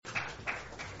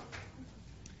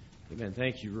Amen.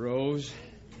 Thank you, Rose.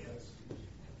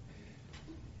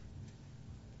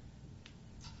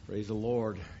 Praise the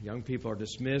Lord. Young people are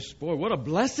dismissed. Boy, what a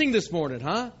blessing this morning,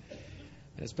 huh?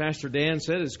 As Pastor Dan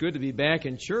said, it's good to be back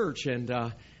in church,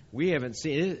 and we haven't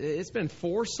seen it. It's been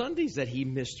 4 Sundays that he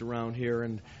missed around here,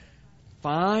 and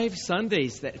 5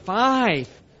 Sundays.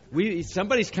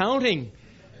 Somebody's counting.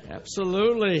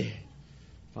 Absolutely.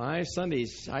 5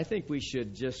 Sundays. I think we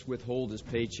should just withhold his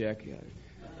paycheck.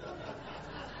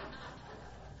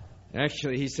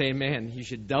 Actually, he's saying, man, you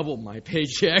should double my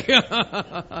paycheck.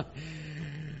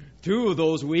 2 of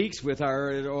those weeks or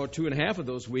 2.5 of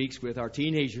those weeks with our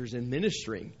teenagers in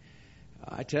ministering.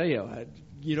 I tell you,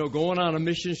 going on a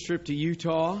mission trip to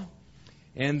Utah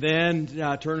and then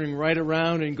turning right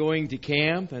around and going to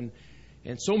camp. And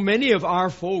so many of our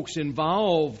folks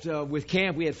involved with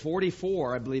camp, we had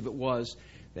 44, I believe it was,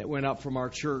 that went up from our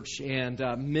church and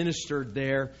ministered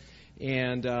there.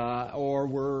 Or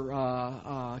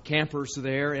were campers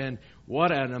there, and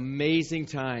what an amazing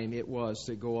time it was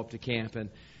to go up to camp. And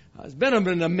it's been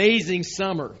an amazing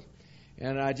summer,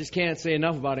 and I just can't say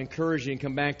enough about encouraging.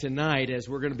 Come back tonight as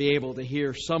we're going to be able to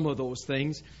hear some of those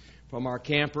things from our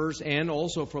campers and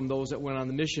also from those that went on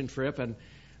the mission trip. And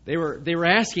they were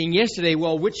asking yesterday,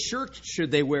 well, which shirt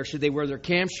should they wear? Should they wear their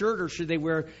camp shirt or should they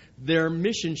wear their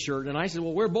mission shirt? And I said,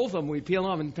 well, wear both of them. We peel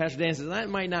them off. And Pastor Dan says, that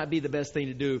might not be the best thing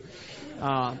to do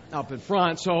up in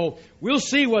front. So we'll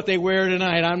see what they wear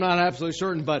tonight. I'm not absolutely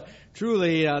certain. But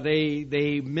truly,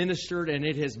 they ministered, and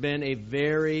it has been a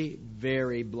very,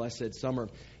 very blessed summer.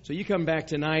 So you come back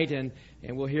tonight, and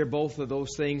we'll hear both of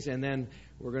those things. And then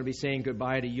we're going to be saying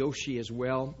goodbye to Yoshi as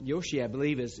well. Yoshi, I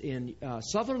believe, is in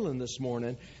Sutherland this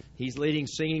morning. He's leading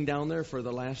singing down there for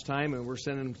the last time, and we're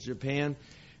sending him to Japan,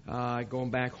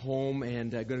 going back home,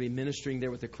 and going to be ministering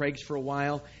there with the Craigs for a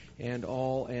while and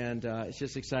all. And it's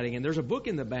just exciting. And there's a book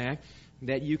in the back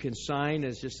that you can sign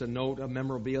as just a note of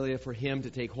memorabilia for him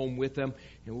to take home with them.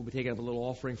 And we'll be taking up a little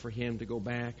offering for him to go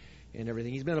back and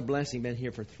everything. He's been a blessing, been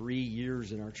here for 3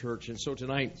 years in our church. And so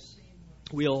tonight,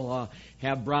 we'll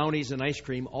have brownies and ice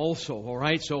cream also, all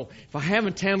right? So if I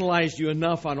haven't tantalized you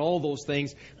enough on all those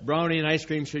things, brownie and ice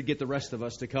cream should get the rest of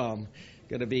us to come.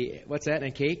 Going to be, what's that,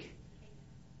 and cake?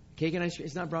 Cake and ice cream?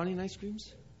 It's not brownie and ice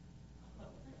creams?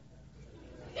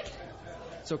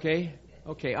 It's okay?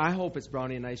 Okay, I hope it's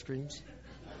brownie and ice creams.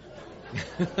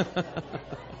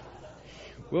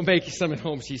 We'll make you some at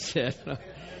home, she said.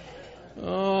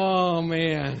 Oh,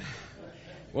 man.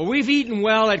 Well, we've eaten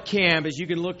well at camp, as you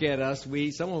can look at us.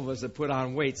 Some of us have put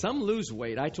on weight. Some lose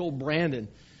weight. I told Brandon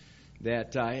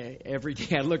that every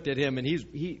day I looked at him, and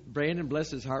Brandon, bless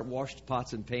his heart, washed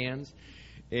pots and pans.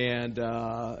 And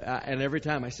every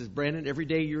time I says, Brandon, every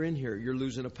day you're in here, you're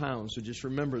losing a pound. So just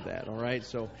remember that, all right?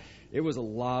 So it was a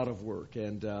lot of work,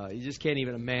 and you just can't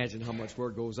even imagine how much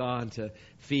work goes on to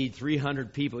feed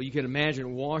 300 people. You can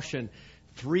imagine washing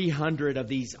 300 of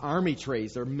these army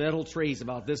trays. They're metal trays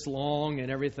about this long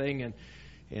and everything.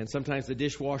 And sometimes the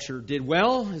dishwasher did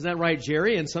well. Is that right,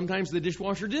 Jerry? And sometimes the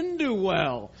dishwasher didn't do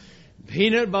well.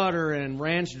 Peanut butter and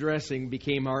ranch dressing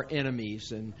became our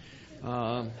enemies. And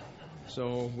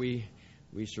so we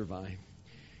survived.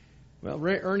 Well,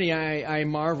 Ernie, I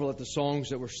marvel at the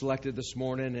songs that were selected this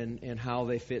morning and how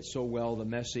they fit so well the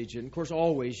message. And, of course,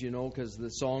 always, because the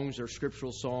songs are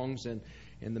scriptural songs and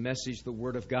the message, the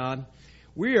Word of God.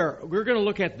 We're going to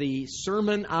look at the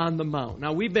Sermon on the Mount.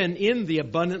 Now, we've been in the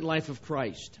abundant life of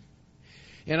Christ.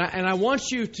 And I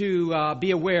want you to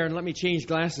be aware, and let me change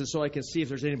glasses so I can see if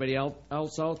there's anybody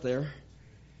else out there.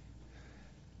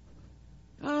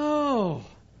 Oh,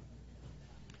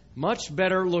 much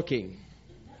better looking.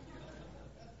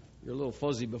 You're a little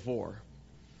fuzzy before.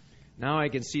 Now I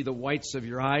can see the whites of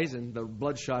your eyes and the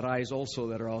bloodshot eyes also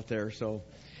that are out there. So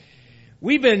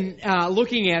we've been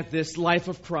looking at this life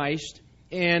of Christ.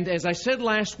 And as I said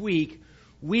last week,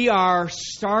 we are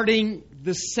starting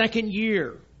the 2nd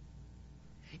year.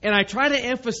 And I try to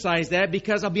emphasize that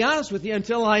because I'll be honest with you,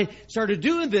 until I started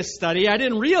doing this study, I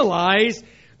didn't realize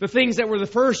the things that were the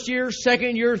 1st year,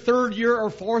 2nd year, 3rd year, or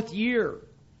 4th year.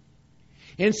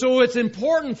 And so it's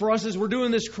important for us as we're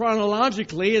doing this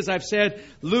chronologically. As I've said,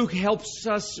 Luke helps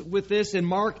us with this and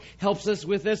Mark helps us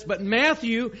with this. But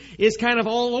Matthew is kind of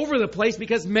all over the place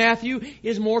because Matthew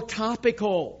is more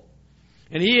topical.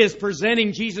 And he is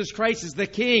presenting Jesus Christ as the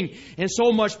King and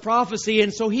so much prophecy.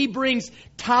 And so he brings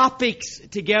topics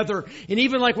together. And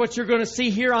even like what you're going to see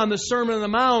here on the Sermon on the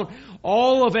Mount,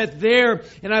 all of it there.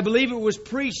 And I believe it was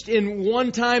preached in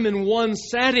one time in one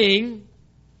setting.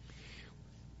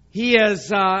 He is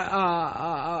the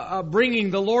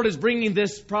Lord is bringing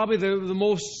this probably the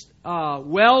most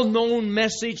well-known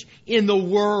message in the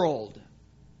world.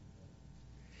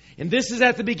 And this is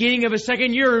at the beginning of his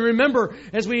second year. And remember,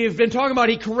 as we have been talking about,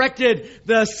 he corrected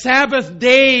the Sabbath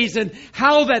days and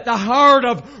how that the heart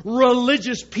of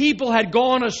religious people had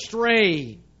gone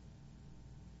astray.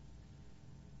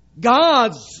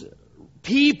 God's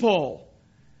people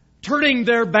turning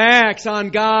their backs on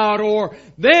God, or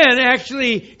then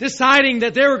actually deciding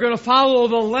that they were going to follow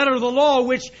the letter of the law,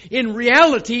 which in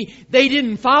reality, they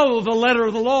didn't follow the letter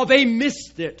of the law. They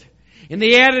missed it. And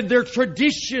they added their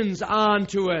traditions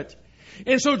onto it.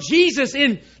 And so Jesus,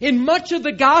 in much of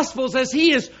the Gospels, as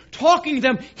He is talking to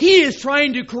them, He is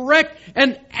trying to correct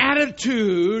an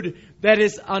attitude that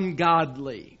is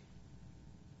ungodly.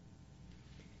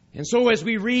 And so as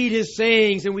we read His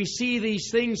sayings and we see these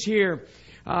things here,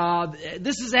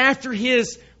 this is after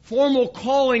His formal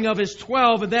calling of His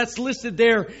 12, and that's listed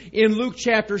there in Luke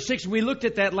chapter 6. We looked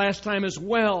at that last time as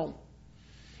well.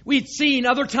 We'd seen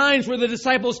other times where the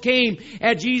disciples came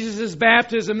at Jesus'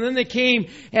 baptism, and then they came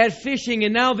at fishing,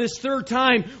 and now this third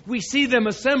time we see them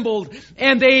assembled,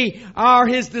 and they are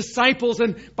His disciples.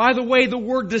 And by the way, the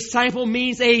word disciple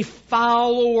means a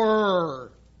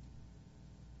follower.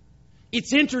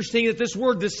 It's interesting that this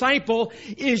word disciple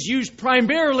is used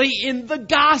primarily in the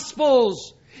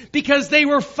Gospels because they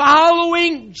were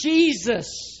following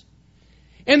Jesus.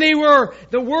 And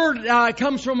the word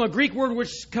comes from a Greek word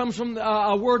which comes from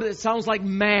a word that sounds like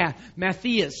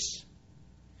Matthias,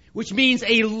 which means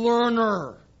a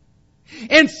learner.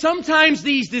 And sometimes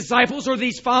these disciples or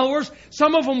these followers,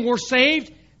 some of them were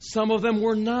saved, some of them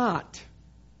were not.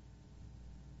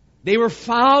 They were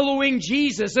following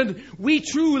Jesus, and we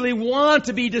truly want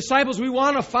to be disciples. We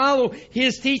want to follow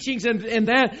His teachings and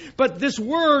that. But this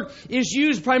word is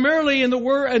used primarily in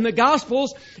the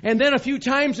Gospels, and then a few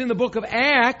times in the book of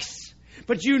Acts.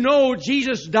 But you know,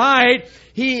 Jesus died,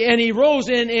 He rose,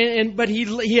 but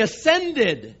He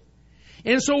ascended.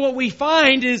 And so what we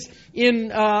find is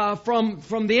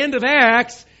from the end of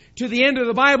Acts to the end of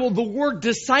the Bible, the word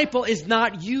disciple is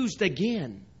not used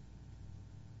again.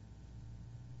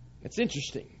 It's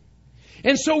interesting.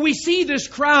 And so we see this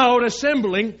crowd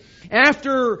assembling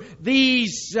after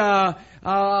these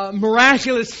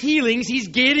miraculous healings. He's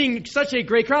getting such a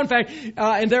great crowd. In fact,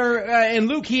 in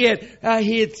Luke, he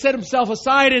had set himself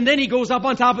aside, and then he goes up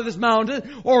on top of this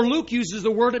mountain. Or Luke uses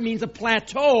the word, it means a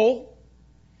plateau.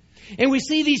 And we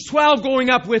see these 12 going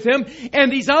up with him,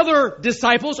 and these other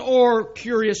disciples, or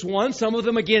curious ones, some of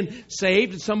them again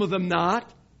saved, and some of them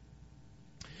not.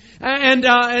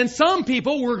 And some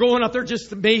people were going up there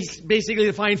just basically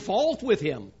to find fault with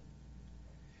him.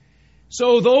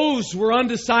 So those were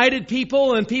undecided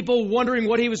people and people wondering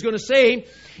what he was going to say.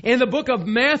 In the book of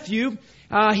Matthew,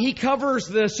 he covers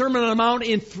the Sermon on the Mount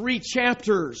in 3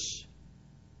 chapters.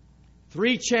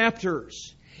 3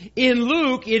 chapters. In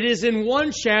Luke, it is in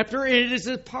 1 chapter, and it is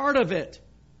a part of it.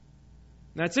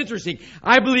 That's interesting.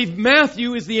 I believe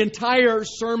Matthew is the entire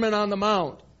Sermon on the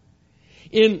Mount.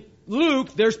 In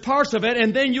Luke, there's parts of it,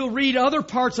 and then you'll read other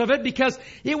parts of it because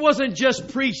it wasn't just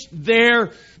preached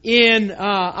there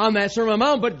on that Sermon on the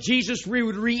Mount, but Jesus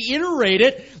would reiterate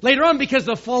it later on because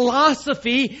the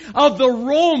philosophy of the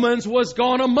Romans was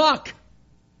gone amok.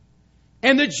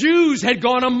 And the Jews had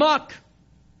gone amok.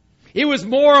 It was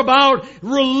more about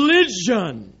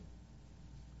religion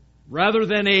rather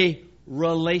than a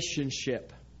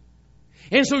relationship.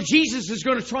 And so Jesus is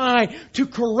going to try to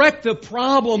correct the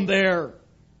problem there.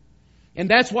 And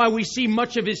that's why we see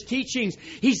much of His teachings.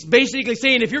 He's basically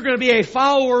saying, if you're going to be a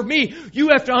follower of me, you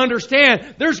have to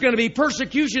understand there's going to be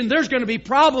persecution, there's going to be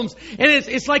problems. And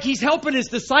it's like He's helping His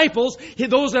disciples,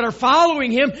 those that are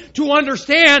following Him, to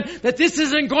understand that this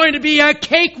isn't going to be a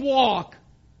cakewalk.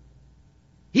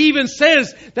 He even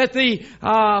says that the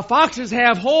foxes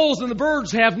have holes and the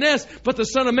birds have nests, but the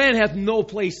Son of Man hath no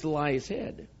place to lie His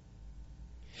head.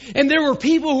 And there were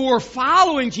people who were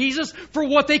following Jesus for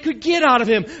what they could get out of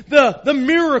Him. The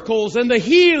miracles and the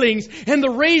healings and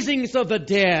the raisings of the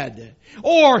dead.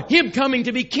 Or Him coming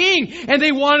to be king. And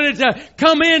they wanted to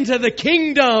come into the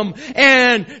kingdom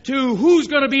and to who's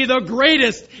going to be the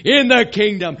greatest in the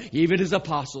kingdom. Even His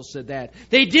apostles said that.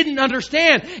 They didn't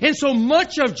understand. And so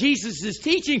much of Jesus'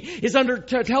 teaching is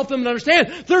to help them to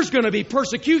understand there's going to be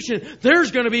persecution. There's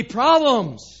going to be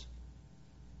problems.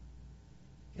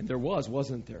 And there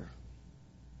wasn't there?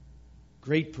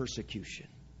 Great persecution.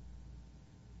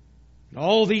 And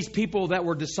all these people that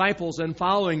were disciples and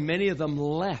following, many of them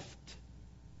left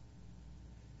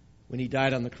when He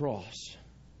died on the cross.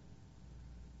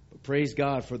 But praise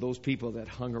God for those people that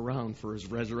hung around for His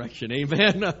resurrection.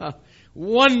 Amen.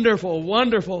 Wonderful,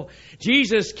 wonderful.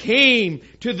 Jesus came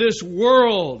to this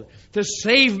world to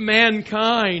save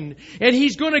mankind. And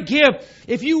He's going to give,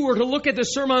 if you were to look at the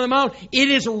Sermon on the Mount, it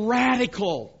is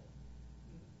radical.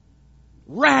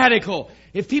 Radical.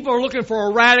 If people are looking for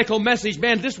a radical message,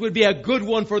 man, this would be a good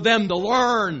one for them to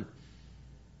learn.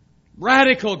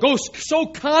 Radical. Goes so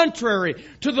contrary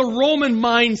to the Roman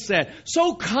mindset.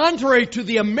 So contrary to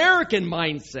the American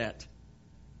mindset.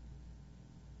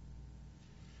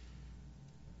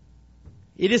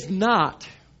 It is not,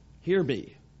 hear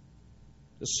me,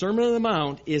 the Sermon on the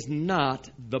Mount is not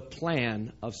the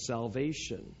plan of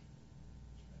salvation.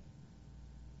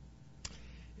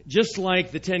 Just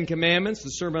like the Ten Commandments, the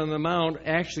Sermon on the Mount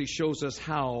actually shows us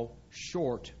how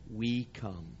short we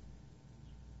come.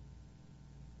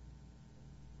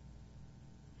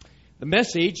 The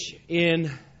message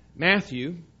in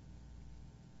Matthew,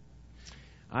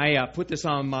 I put this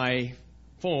on my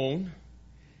phone,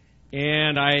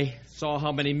 and I saw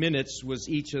how many minutes was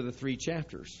each of the 3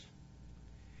 chapters.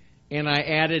 And I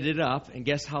added it up, and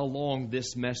guess how long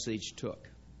this message took?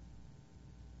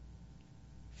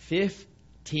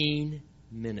 15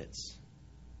 minutes.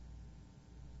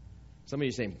 Some of you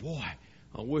are saying, boy,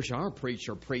 I wish our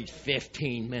preacher preached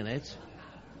 15 minutes.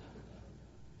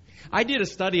 I did a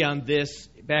study on this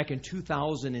back in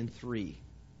 2003.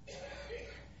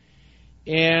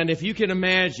 And if you can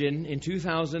imagine, in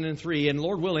 2003, and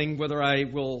Lord willing, whether I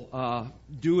will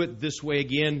do it this way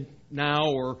again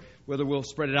now or whether we'll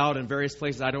spread it out in various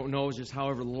places, I don't know, just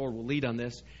however the Lord will lead on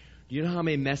this. Do you know how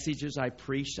many messages I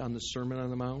preached on the Sermon on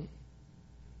the Mount?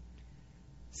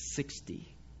 60.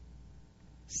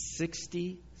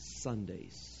 60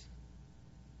 Sundays.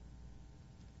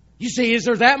 You say, is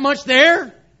there that much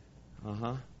there?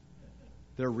 Uh-huh.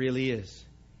 There really is.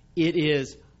 It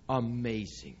is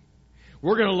amazing.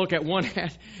 We're going to look at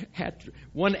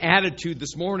one attitude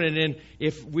this morning, and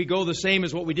if we go the same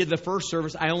as what we did the first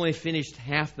service, I only finished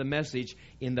half the message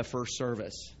in the first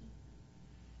service.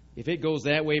 If it goes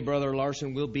that way, Brother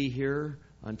Larson, we'll be here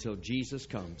until Jesus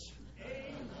comes.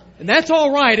 And that's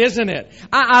all right, isn't it?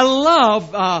 I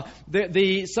love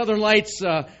the Southern Lights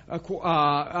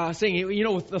singing. You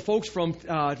know, with the folks from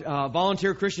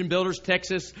Volunteer Christian Builders,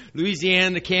 Texas,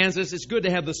 Louisiana, Kansas. It's good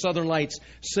to have the Southern Lights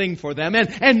sing for them.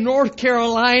 And North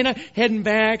Carolina, heading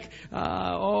back.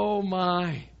 Oh,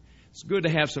 my. It's good to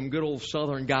have some good old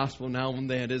Southern gospel now and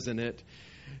then, isn't it?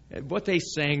 What they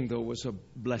sang, though, was a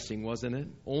blessing, wasn't it?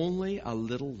 Only a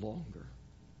little longer.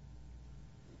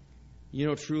 You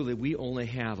know, truly, we only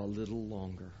have a little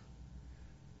longer.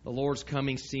 The Lord's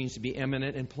coming seems to be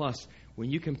imminent. And plus, when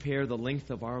you compare the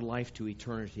length of our life to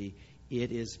eternity,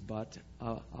 it is but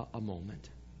a moment.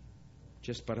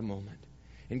 Just but a moment.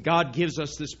 And God gives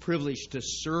us this privilege to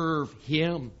serve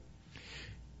Him.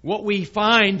 What we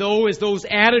find, though, is those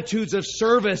attitudes of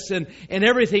service and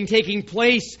everything taking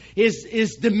place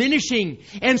is diminishing.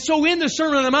 And so in the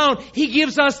Sermon on the Mount, He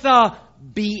gives us the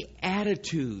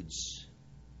Beatitudes.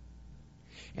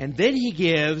 And then He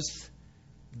gives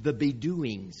the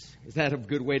bedoings. Is that a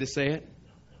good way to say it?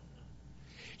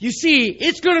 You see,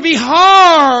 it's going to be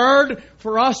hard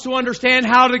for us to understand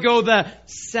how to go the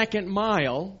second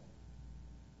mile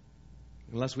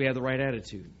unless we have the right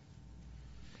attitude.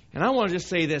 And I want to just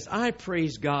say this. I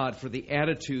praise God for the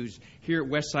attitudes here at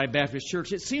Westside Baptist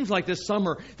Church. It seems like this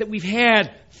summer that we've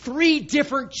had 3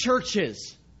 different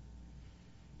churches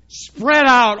spread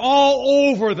out all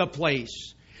over the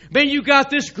place. Man, you got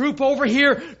this group over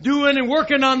here doing and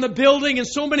working on the building and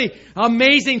so many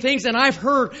amazing things. And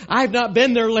I've not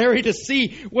been there, Larry, to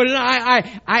see what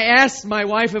I asked my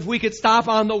wife if we could stop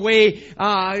on the way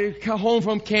home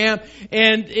from camp.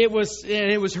 And it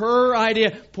was her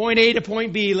idea, point A to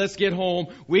point B, let's get home.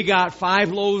 We got 5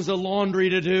 loads of laundry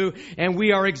to do and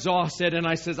we are exhausted. And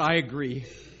I says, I agree.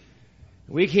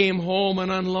 We came home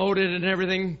and unloaded and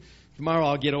everything. Tomorrow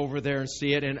I'll get over there and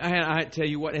see it. And I tell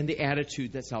you what, and the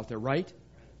attitude that's out there, right?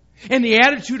 And the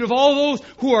attitude of all those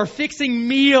who are fixing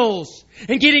meals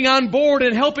and getting on board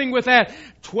and helping with that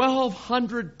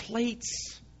 1,200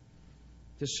 plates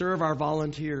to serve our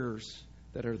volunteers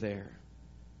that are there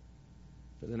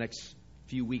for the next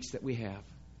few weeks that we have.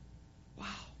 Wow.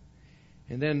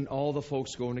 And then all the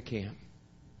folks going to camp.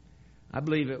 I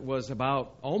believe it was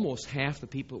about almost half the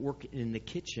people that work in the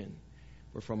kitchen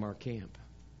were from our camp.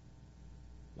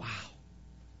 Wow.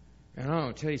 And I'm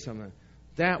going to tell you something.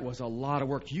 That was a lot of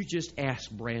work. You just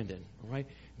ask Brandon, all right?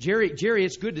 Jerry,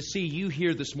 it's good to see you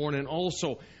here this morning.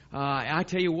 Also, I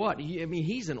tell you what,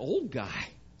 he's an old guy.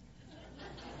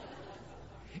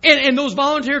 And those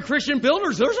volunteer Christian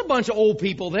builders, there's a bunch of old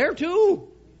people there too.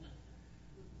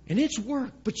 And it's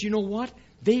work. But you know what?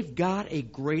 They've got a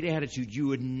great attitude. You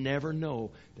would never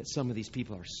know that some of these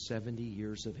people are 70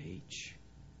 years of age.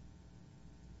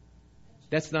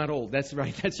 That's not old. That's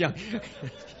right. That's young.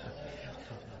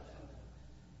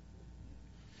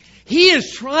 He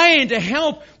is trying to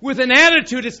help with an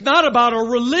attitude. It's not about a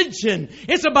religion.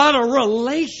 It's about a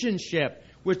relationship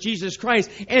with Jesus Christ.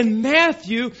 And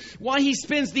Matthew, why he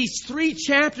spends these 3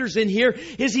 chapters in here,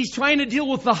 is he's trying to deal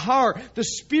with the heart, the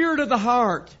spirit of the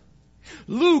heart.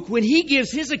 Luke, when he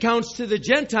gives his accounts to the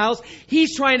Gentiles,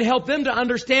 he's trying to help them to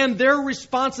understand their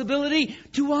responsibility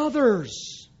to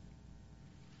others.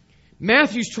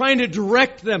 Matthew's trying to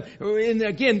direct them, and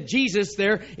again, Jesus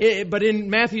there, but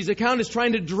in Matthew's account is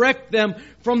trying to direct them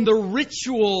from the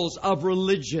rituals of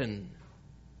religion.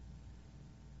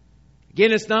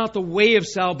 Again, it's not the way of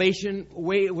salvation,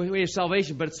 way of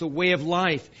salvation, but it's the way of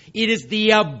life. It is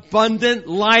the abundant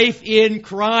life in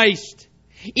Christ.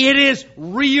 It is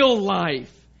real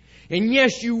life. And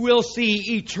yes, you will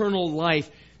see eternal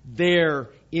life there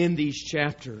in these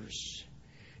chapters.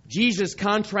 Jesus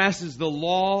contrasts the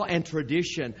law and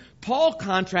tradition. Paul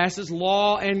contrasts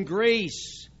law and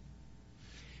grace.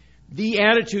 The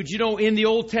attitudes, in the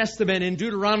Old Testament, in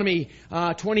Deuteronomy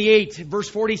 28, verse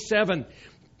 47,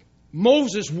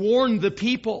 Moses warned the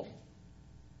people.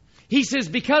 He says,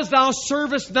 because thou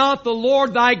servest not the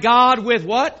Lord thy God with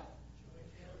what?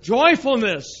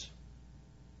 Joyfulness.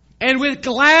 And with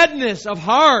gladness of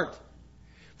heart.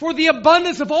 For the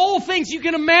abundance of all things, you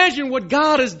can imagine what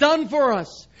God has done for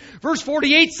us. Verse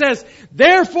 48 says,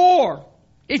 therefore,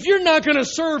 if you're not going to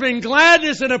serve in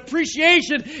gladness and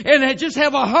appreciation and just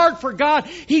have a heart for God,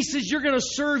 he says you're going to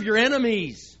serve your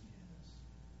enemies.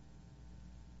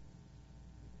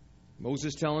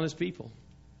 Moses telling his people.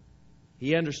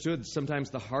 He understood sometimes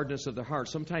the hardness of the heart.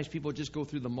 Sometimes people just go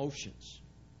through the motions.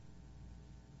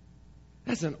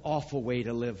 That's an awful way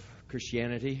to live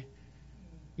Christianity.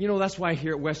 That's why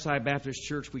here at Westside Baptist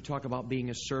Church we talk about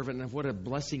being a servant and what a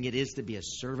blessing it is to be a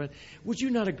servant. Would you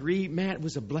not agree, Matt, it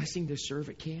was a blessing to serve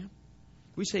at camp?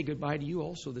 We say goodbye to you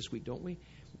also this week, don't we?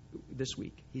 This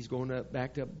week. He's going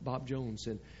back to Bob Jones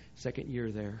in 2nd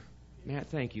year there. Matt,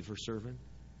 thank you for serving.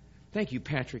 Thank you,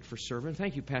 Patrick, for serving.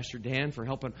 Thank you, Pastor Dan, for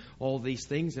helping all these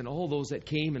things and all those that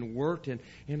came and worked and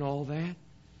all that.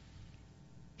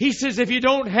 He says if you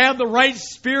don't have the right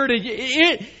spirit,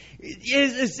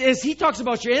 as he talks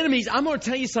about your enemies, I'm going to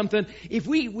tell you something. If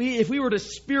we were to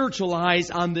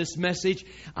spiritualize on this message,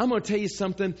 I'm going to tell you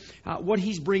something. What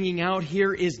he's bringing out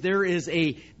here is there's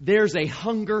a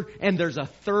hunger and there's a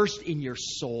thirst in your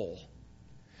soul.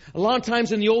 A lot of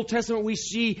times in the Old Testament we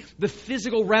see the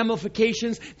physical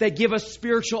ramifications that give us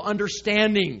spiritual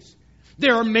understandings.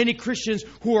 There are many Christians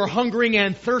who are hungering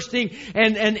and thirsting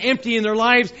and empty in their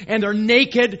lives, and they're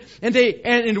naked and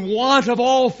in want of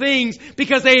all things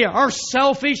because they are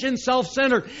selfish and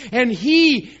self-centered. And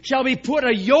he shall be put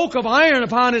a yoke of iron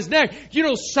upon his neck.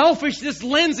 Selfishness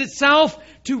lends itself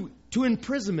to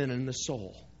imprisonment in the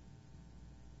soul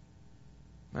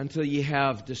until ye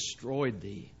have destroyed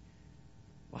thee.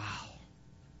 Wow.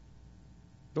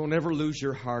 Don't ever lose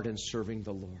your heart in serving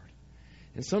the Lord.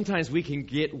 And sometimes we can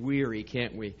get weary,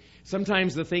 can't we?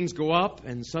 Sometimes the things go up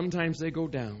and sometimes they go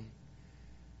down.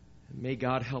 May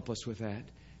God help us with that.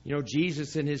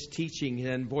 Jesus in his teaching,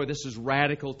 and boy, this is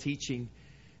radical teaching.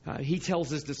 He tells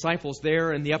his disciples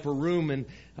there in the upper room and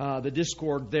the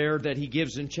discord there that he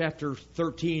gives in chapter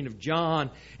 13 of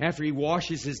John, after he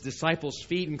washes his disciples'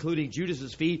 feet, including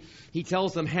Judas's feet, he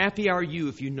tells them, happy are you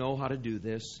if you know how to do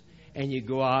this, and you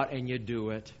go out and you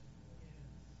do it.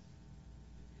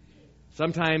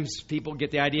 Sometimes people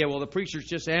get the idea, well, the preacher's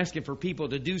just asking for people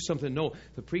to do something. No,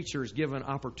 the preacher is given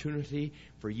opportunity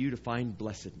for you to find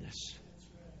blessedness.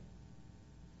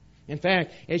 In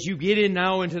fact, as you get in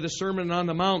now into the Sermon on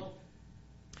the Mount,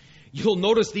 you'll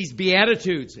notice these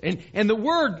Beatitudes. And the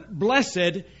word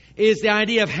blessed is the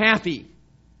idea of happy.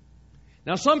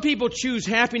 Now, some people choose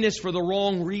happiness for the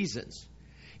wrong reasons.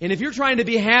 And if you're trying to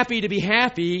be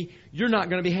happy, you're not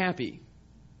going to be happy.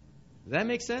 Does that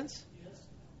make sense?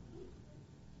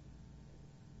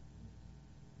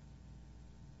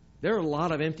 There are a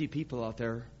lot of empty people out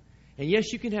there. And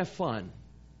yes, you can have fun.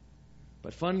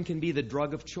 But fun can be the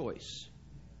drug of choice.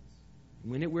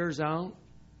 When it wears out,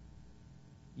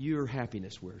 your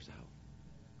happiness wears out.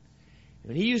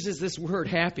 When he uses this word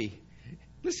happy,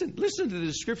 listen to the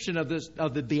description of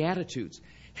the Beatitudes.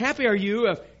 Happy are you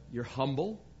if you're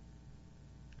humble,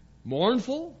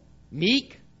 mournful,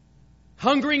 meek,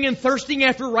 hungering and thirsting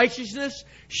after righteousness,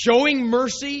 showing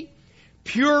mercy,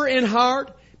 pure in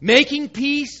heart, making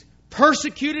peace,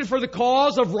 persecuted for the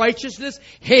cause of righteousness,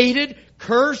 hated,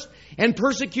 cursed, and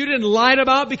persecuted and lied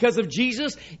about because of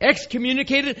Jesus,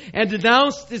 excommunicated and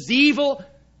denounced as evil.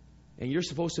 And you're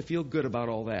supposed to feel good about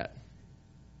all that.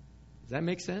 Does that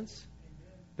make sense?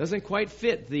 Doesn't quite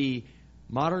fit the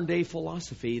modern day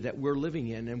philosophy that we're living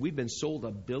in. And we've been sold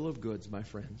a bill of goods, my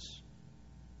friends.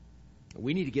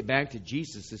 We need to get back to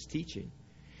Jesus' teaching.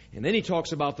 And then he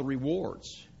talks about the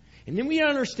rewards. And then we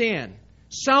understand,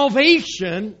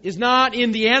 salvation is not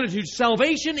in the attitude.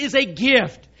 Salvation is a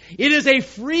gift. It is a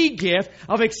free gift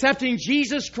of accepting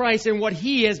Jesus Christ and what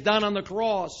He has done on the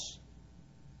cross.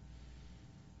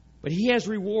 But He has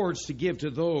rewards to give to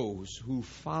those who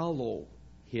follow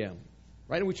Him.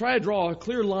 Right? And we try to draw a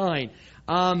clear line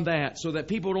on that so that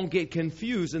people don't get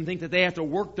confused and think that they have to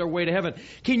work their way to heaven.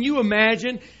 Can you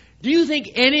imagine? Do you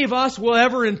think any of us will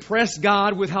ever impress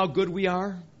God with how good we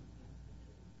are?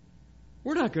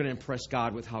 We're not going to impress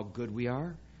God with how good we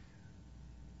are.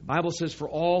 The Bible says, for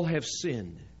all have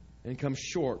sinned and come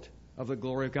short of the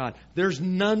glory of God. There's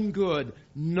none good,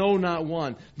 no, not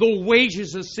one. The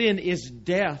wages of sin is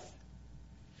death.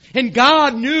 And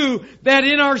God knew that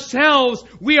in ourselves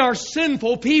we are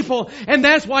sinful people. And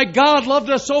that's why God loved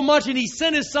us so much and He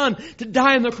sent His Son to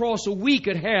die on the cross so we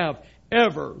could have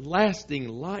everlasting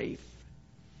life.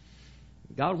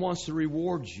 God wants to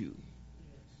reward you.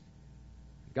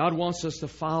 God wants us to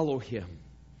follow Him.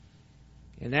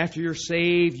 And after you're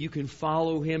saved, you can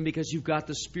follow Him because you've got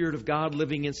the Spirit of God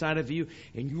living inside of you.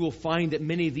 And you will find that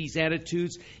many of these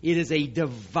attitudes, it is a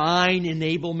divine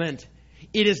enablement.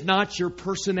 It is not your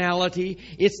personality.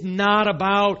 It's not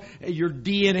about your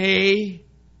DNA.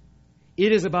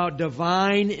 It is about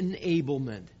divine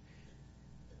enablement.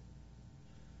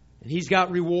 And He's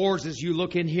got rewards. As you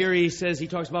look in here, He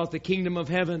talks about the kingdom of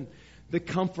heaven, the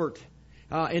comfort,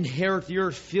 inherit the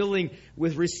earth, filling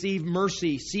with received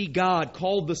mercy, see God,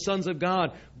 called the sons of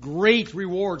God, great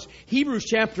rewards. Hebrews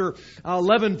chapter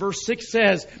 11 verse 6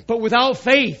 says, but without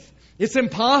faith it's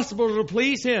impossible to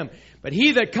please Him. But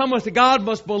he that cometh to God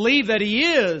must believe that He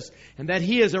is, and that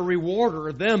He is a rewarder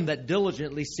of them that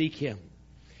diligently seek Him.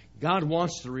 God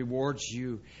wants to reward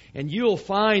you. And you'll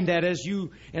find that as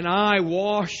you and I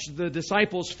wash the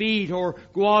disciples' feet or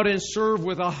go out and serve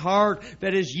with a heart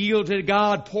that is yielded to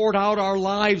God, poured out our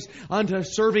lives unto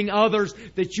serving others,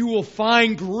 that you will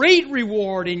find great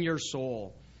reward in your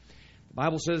soul. The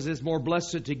Bible says it's more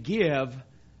blessed to give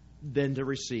than to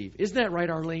receive. Isn't that right,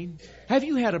 Arlene? Have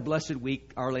you had a blessed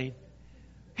week, Arlene?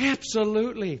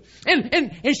 Absolutely.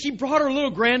 And she brought her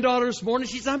little granddaughter this morning.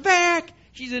 She said, I'm back.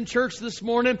 She's in church this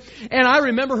morning. And I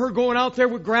remember her going out there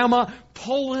with Grandma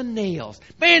pulling nails.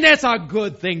 Man, that's a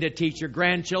good thing to teach your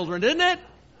grandchildren, isn't it?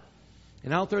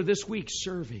 And out there this week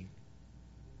serving.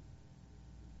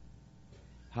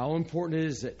 How important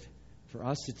is it for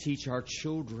us to teach our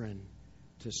children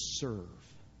to serve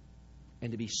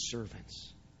and to be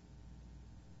servants?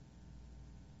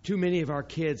 Too many of our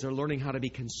kids are learning how to be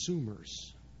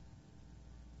consumers.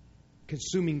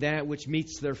 Consuming that which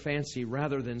meets their fancy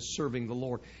rather than serving the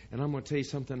Lord. And I'm going to tell you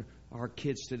something. Our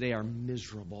kids today are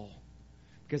miserable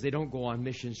because they don't go on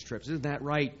missions trips. Isn't that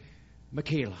right,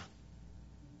 Michaela?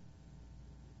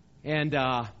 And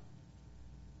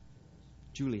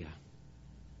Julia,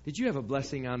 did you have a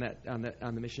blessing on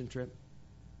the mission trip?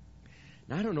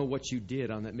 Now, I don't know what you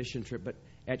did on that mission trip, but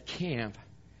at camp,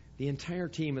 the entire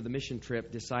team of the mission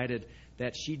trip decided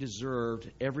that she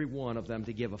deserved every one of them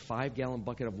to give a 5-gallon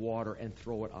bucket of water and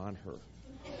throw it on her.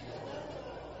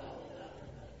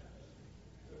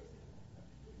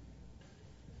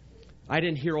 I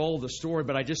didn't hear all the story,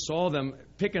 but I just saw them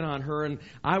picking on her, and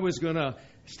I was going to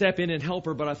step in and help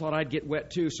her, but I thought I'd get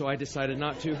wet too, so I decided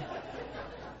not to.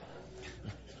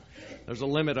 There's a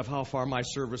limit of how far my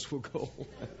service will go.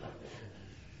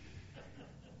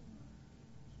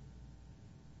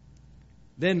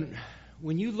 Then,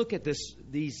 when you look at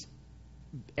these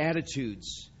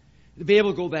attitudes, to be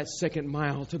able to go that second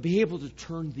mile, to be able to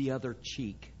turn the other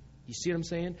cheek, you see what I'm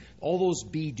saying? All those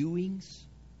be-doings.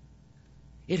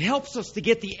 It helps us to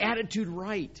get the attitude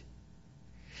right.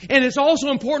 And it's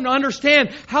also important to understand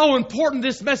how important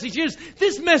this message is.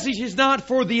 This message is not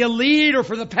for the elite or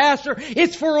for the pastor.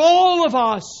 It's for all of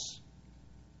us.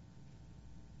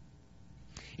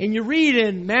 And you read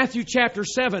in Matthew chapter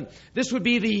 7, this would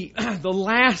be the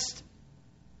last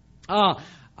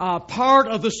part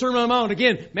of the Sermon on the Mount.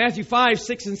 Again, Matthew 5,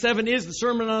 6, and 7 is the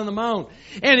Sermon on the Mount.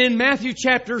 And in Matthew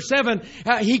chapter 7,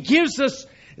 He gives us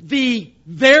the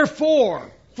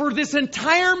therefore for this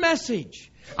entire message.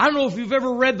 I don't know if you've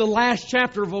ever read the last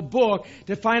chapter of a book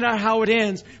to find out how it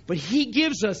ends, but He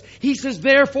says,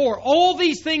 therefore, all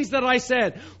these things that I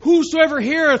said, whosoever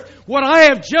heareth what I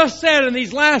have just said in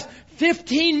these last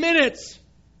 15 minutes,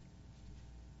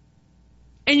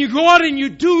 and you go out and you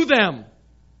do them.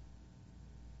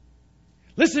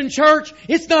 Listen, church,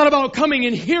 it's not about coming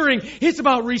and hearing. It's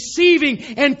about receiving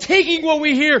and taking what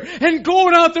we hear and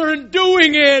going out there and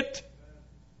doing it.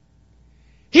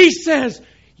 He says,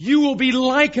 you will be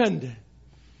likened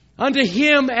unto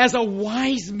him as a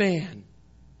wise man,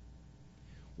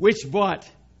 which what?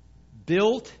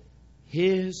 Built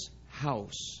his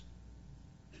house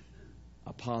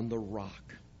upon the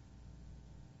rock.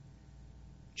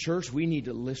 Church, we need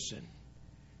to listen.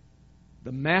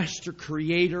 The master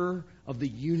creator of the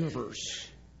universe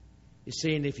is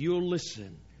saying, if you'll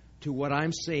listen to what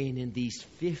I'm saying in these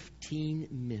 15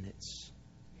 minutes,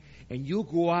 and you'll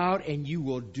go out and you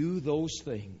will do those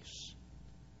things,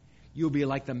 you'll be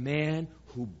like the man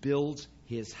who builds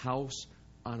his house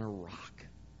on a rock.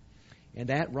 And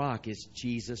that rock is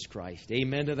Jesus Christ.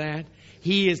 Amen to that?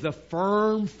 He is the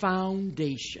firm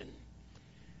foundation.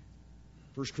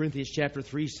 1 Corinthians chapter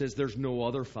 3 says there's no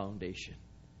other foundation.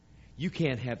 You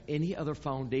can't have any other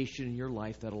foundation in your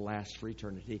life that'll last for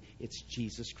eternity. It's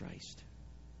Jesus Christ.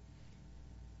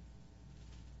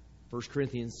 1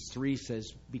 Corinthians 3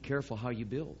 says, be careful how you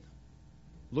build.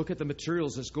 Look at the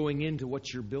materials that's going into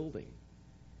what you're building.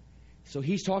 So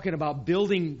he's talking about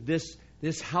building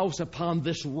this house upon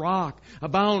this rock,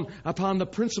 upon the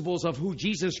principles of who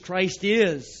Jesus Christ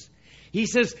is. He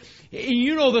says,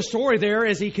 you know the story there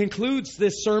as he concludes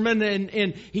this sermon,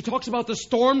 and he talks about the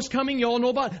storms coming. You all know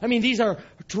about, these are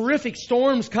terrific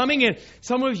storms coming, and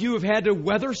some of you have had to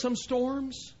weather some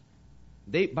storms.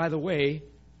 By the way,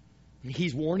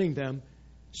 he's warning them,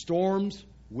 storms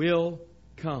will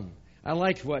come. I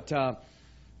liked what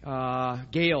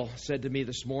Gail said to me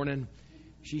this morning.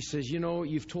 She says,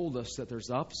 you've told us that there's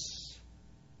ups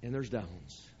and there's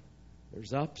downs.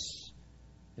 There's ups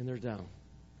and there's downs.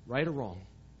 Right or wrong?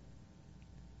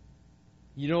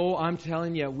 I'm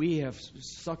telling you, we have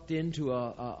sucked into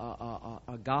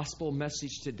a gospel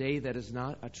message today that is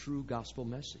not a true gospel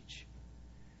message.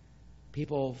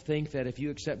 People think that if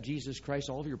you accept Jesus Christ,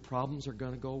 all of your problems are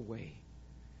going to go away.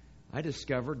 I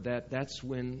discovered that that's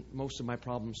when most of my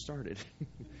problems started.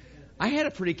 I had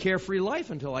a pretty carefree life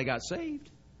until I got saved.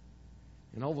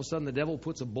 And all of a sudden the devil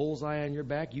puts a bullseye on your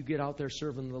back. You get out there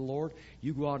serving the Lord.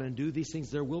 You go out and do these things.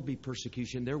 There will be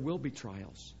persecution. There will be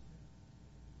trials.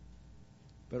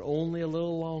 But only a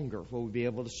little longer will we be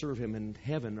able to serve Him, and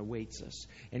heaven awaits us.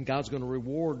 And God's going to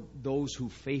reward those who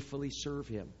faithfully serve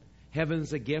Him.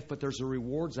 Heaven's a gift, but there's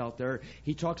rewards out there.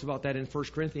 He talks about that in 1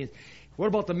 Corinthians. What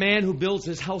about the man who builds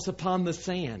his house upon the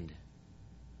sand?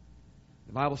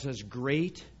 The Bible says,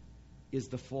 great is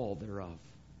the fall thereof.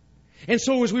 And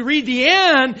so as we read the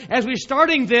end, as we're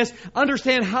starting this,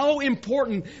 understand how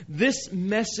important this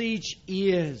message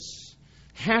is.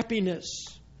 Happiness,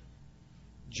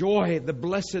 joy, the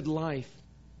blessed life.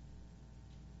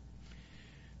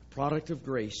 Product of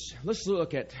grace. Let's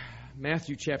look at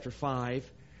Matthew chapter 5,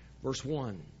 verse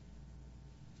 1.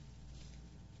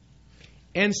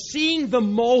 And seeing the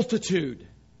multitude.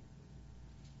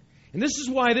 And this is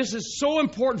why this is so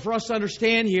important for us to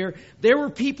understand here. There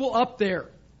were people up there.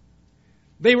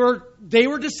 They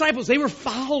were disciples. They were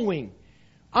following.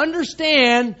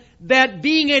 Understand that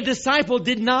being a disciple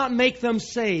did not make them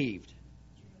saved.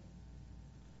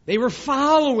 They were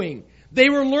following. They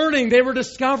were learning. They were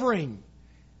discovering.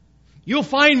 You'll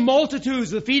find multitudes,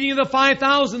 the feeding of the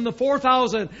 5,000, the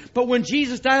 4,000. But when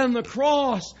Jesus died on the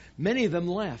cross, many of them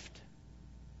left.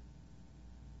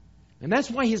 And that's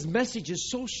why His message is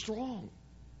so strong.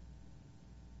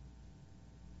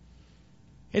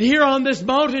 And here on this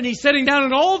mountain, He's sitting down,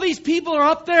 and all these people are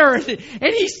up there. And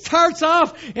He starts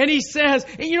off, and He says,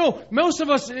 and most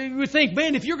of us would think,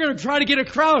 man, if you're going to try to get a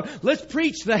crowd, let's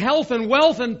preach the health and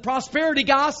wealth and prosperity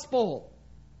gospel.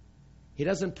 He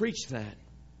doesn't preach that.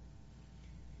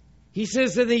 He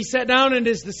says that He sat down, and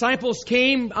His disciples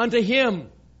came unto Him.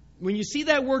 When you see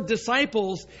that word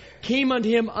disciples, came unto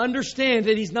Him, understand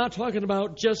that He's not talking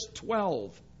about just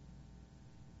 12.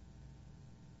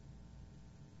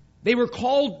 They were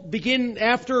called,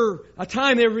 after a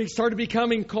time, they started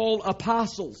becoming called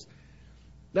apostles.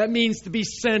 That means to be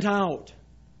sent out.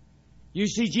 You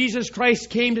see, Jesus Christ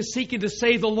came to seek and to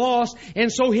save the lost,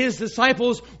 and so His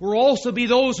disciples will also be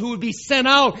those who would be sent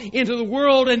out into the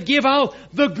world and give out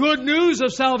the good news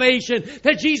of salvation.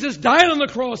 That Jesus died on the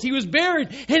cross, He was buried,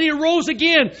 and He rose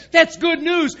again. That's good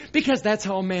news, because that's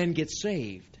how a man gets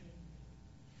saved.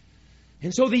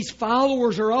 And so these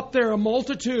followers are up there, a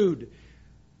multitude.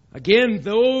 Again,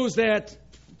 those that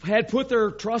had put their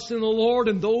trust in the Lord,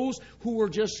 and those who were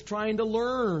just trying to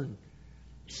learn.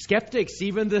 Skeptics,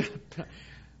 even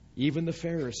the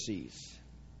Pharisees.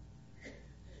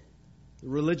 The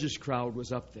religious crowd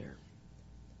was up there.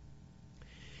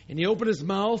 And He opened His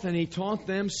mouth and He taught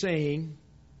them, saying,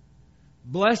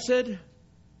 blessed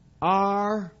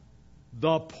are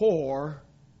the poor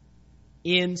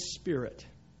in spirit,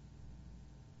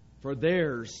 for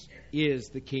theirs is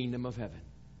the kingdom of heaven.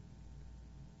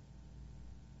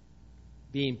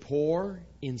 being poor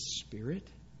in spirit?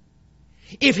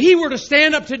 If he were to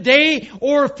stand up today,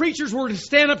 or if preachers were to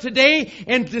stand up today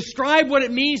and describe what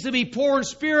it means to be poor in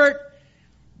spirit,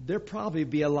 there'd probably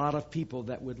be a lot of people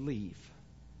that would leave.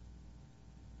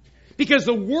 Because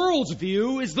the world's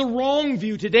view is the wrong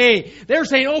view today. They're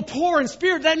saying, oh, poor in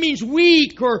spirit, that means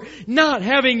weak or not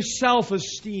having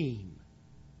self-esteem.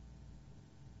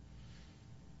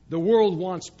 The world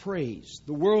wants praise.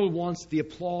 The world wants the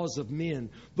applause of men.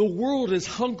 The world is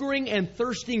hungering and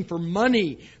thirsting for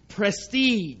money,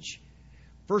 prestige.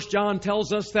 1 John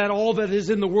tells us that all that is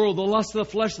in the world, the lust of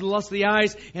the flesh, the lust of the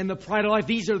eyes, and the pride of life,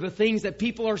 these are the things that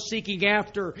people are seeking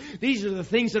after. These are the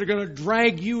things that are going to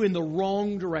drag you in the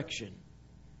wrong direction.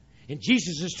 And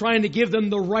Jesus is trying to give them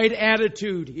the right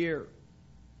attitude here.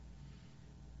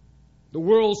 The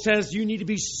world says you need to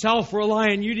be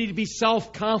self-reliant, you need to be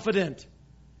self-confident.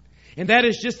 And that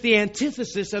is just the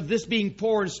antithesis of this being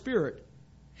poor in spirit.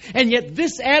 And yet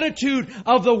this attitude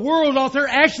of the world out there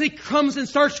actually comes and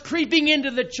starts creeping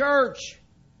into the church.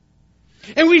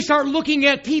 And we start looking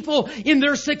at people in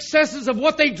their successes of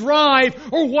what they drive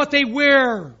or what they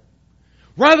wear,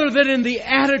 rather than in the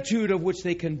attitude of which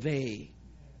they convey.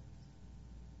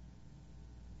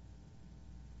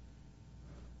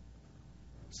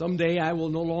 Someday I will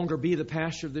no longer be the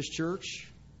pastor of this church.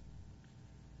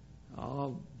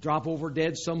 I'll drop over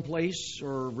dead someplace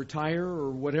or retire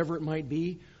or whatever it might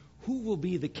be. Who will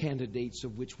be the candidates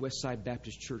of which Westside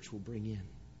Baptist Church will bring in?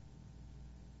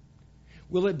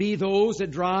 Will it be those that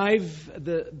drive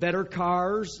the better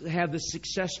cars, have the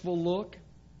successful look?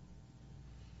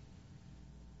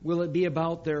 Will it be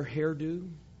about their hairdo?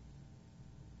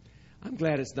 I'm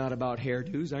glad it's not about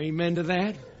hairdos. Are you amen to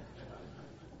that?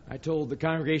 I told the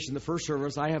congregation in the first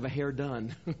service, I have a hair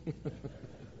done.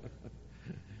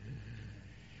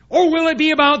 Or will it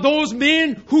be about those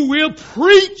men who will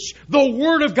preach the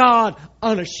Word of God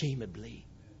unashamedly?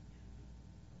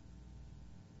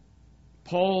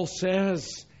 Paul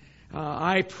says,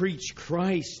 I preach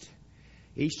Christ.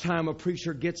 Each time a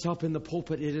preacher gets up in the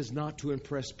pulpit, it is not to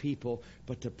impress people,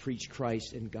 but to preach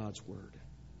Christ and God's Word.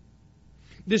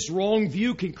 This wrong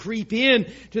view can creep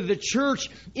in to the church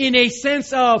in a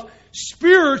sense of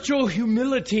spiritual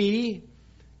humility.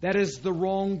 That is the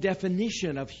wrong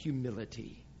definition of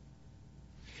humility.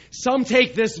 Some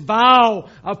take this vow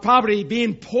of poverty,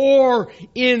 being poor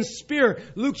in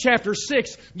spirit. Luke chapter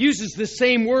 6 uses the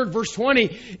same word, verse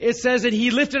 20. It says that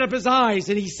he lifted up his eyes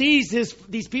and he sees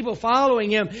these people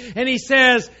following him. And he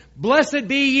says, blessed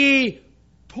be ye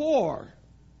poor.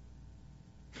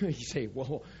 You say,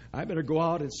 well, I better go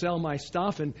out and sell my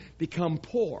stuff and become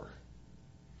poor.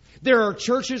 There are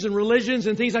churches and religions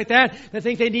and things like that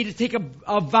think they need to take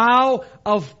a vow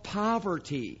of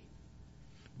poverty.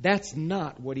 That's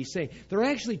not what he's saying. There are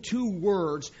actually two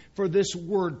words for this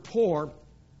word poor.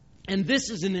 And this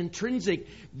is an intrinsic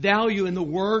value in the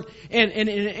word.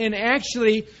 And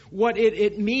actually what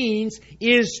it means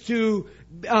is to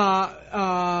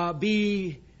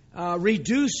be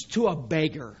reduced to a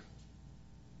beggar.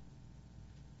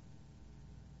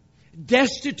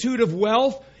 Destitute of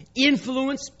wealth,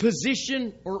 influence,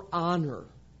 position, or honor.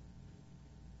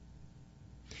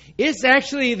 It's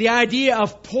actually the idea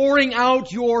of pouring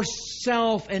out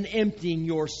yourself and emptying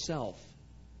yourself.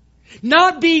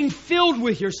 Not being filled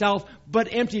with yourself, but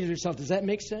emptying yourself. Does that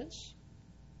make sense?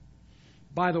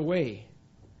 By the way,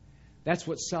 that's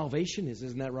what salvation is,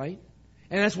 isn't that right?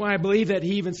 And that's why I believe that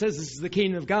he even says this is the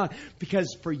kingdom of God.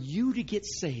 Because for you to get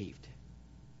saved,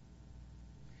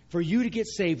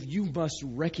 you must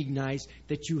recognize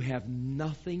that you have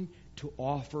nothing to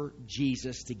offer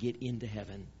Jesus to get into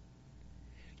heaven.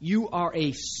 You are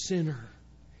a sinner.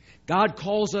 God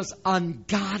calls us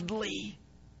ungodly.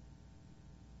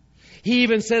 He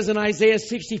even says in Isaiah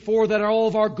 64 that all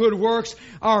of our good works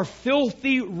are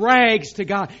filthy rags to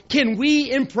God. Can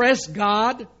we impress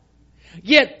God?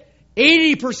 Yet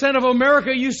 80% of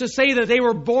America used to say that they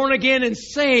were born again and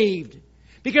saved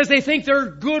because they think their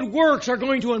good works are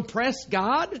going to impress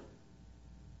God.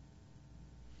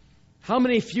 How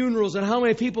many funerals and how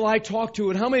many people I talk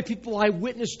to and how many people I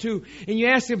witness to, and you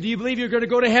ask them, do you believe you're going to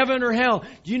go to heaven or hell?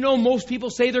 Do you know most people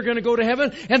say they're going to go to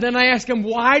heaven? And then I ask them,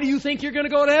 why do you think you're going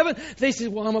to go to heaven? They say,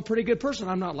 well, I'm a pretty good person.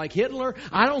 I'm not like Hitler.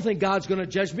 I don't think God's going to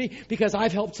judge me because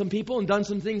I've helped some people and done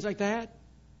some things like that.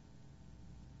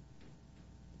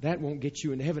 That won't get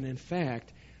you into heaven. In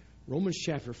fact, Romans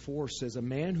chapter 4 says a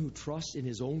man who trusts in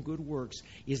his own good works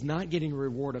is not getting a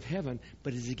reward of heaven,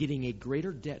 but is getting a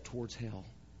greater debt towards hell.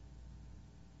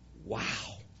 Wow.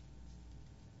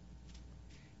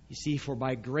 You see, for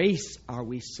by grace are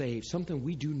we saved, something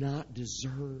we do not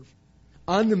deserve,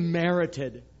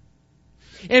 unmerited.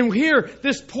 And here,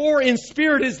 this poor in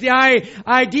spirit is the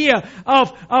idea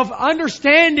of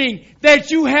understanding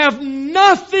that you have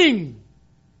nothing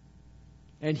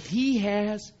and He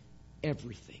has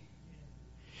everything.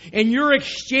 And you're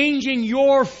exchanging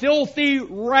your filthy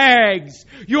rags,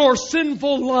 your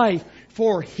sinful life,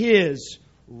 for His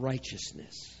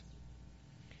righteousness.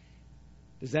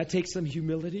 Does that take some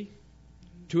humility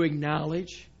to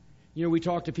acknowledge? You know, we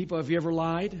talk to people, have you ever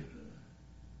lied?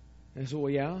 And I said,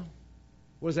 well, yeah.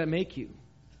 What does that make you?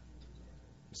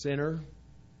 A sinner?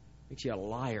 Makes you a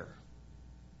liar.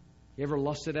 You ever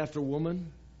lusted after a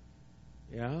woman?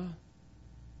 Yeah.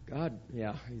 God,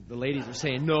 yeah. The ladies are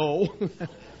saying no.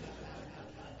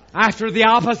 After the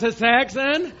opposite sex,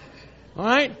 then? All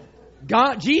right.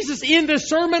 God, Jesus in the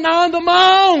Sermon on the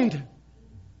Mount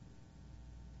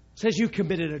says you've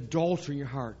committed adultery in your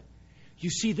heart.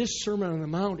 You see, this Sermon on the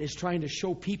Mount is trying to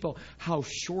show people how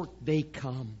short they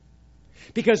come.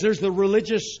 Because there's the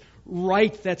religious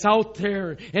right that's out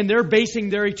there, and they're basing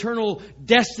their eternal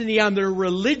destiny on their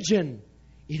religion.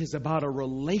 It is about a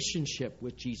relationship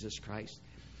with Jesus Christ.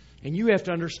 And you have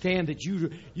to understand that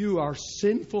you are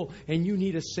sinful and you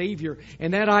need a Savior.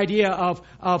 And that idea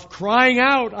of crying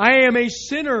out, I am a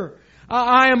sinner,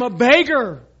 I am a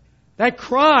beggar. That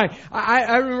cry.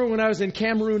 I remember when I was in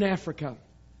Cameroon, Africa.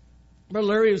 Brother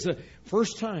Larry, it was the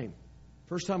first time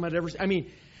I'd ever...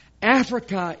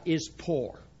 Africa is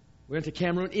poor. We went to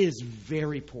Cameroon. It is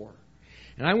very poor.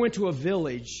 And I went to a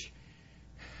village.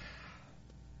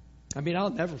 I'll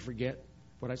never forget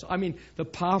what I saw. The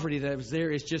poverty that was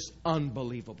there is just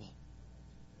unbelievable.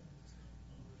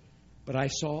 But I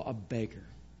saw a beggar.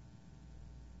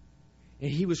 And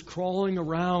he was crawling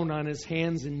around on his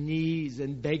hands and knees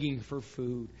and begging for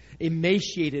food.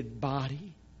 Emaciated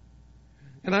body.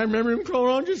 And I remember him crawling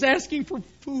around just asking for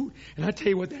food. And I tell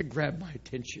you what, that grabbed my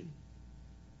attention.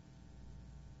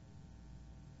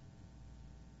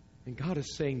 And God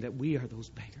is saying that we are those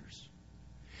beggars.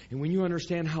 And when you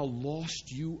understand how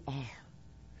lost you are,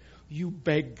 you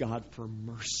beg God for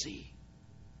mercy.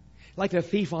 Like the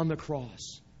thief on the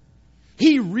cross.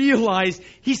 He realized,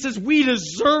 he says, we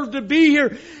deserve to be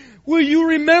here. Will you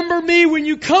remember me when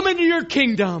you come into your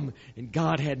kingdom? And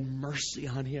God had mercy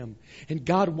on him. And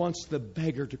God wants the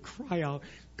beggar to cry out,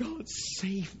 God,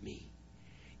 save me.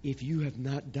 If you have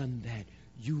not done that,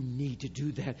 you need to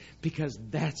do that, because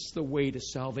that's the way to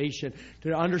salvation.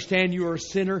 To understand you are a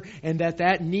sinner and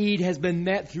that need has been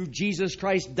met through Jesus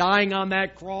Christ dying on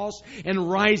that cross and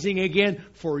rising again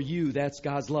for you. That's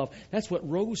God's love. That's what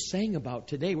Rose sang about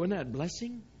today. Wasn't that a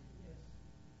blessing?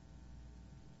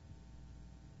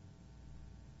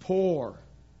 Poor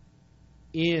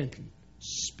in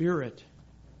spirit.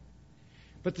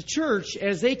 But the church,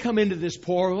 as they come into this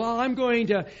poor, well, I'm going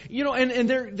to, and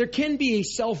there can be a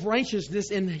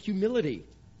self-righteousness in humility.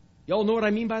 Y'all know what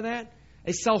I mean by that?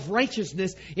 A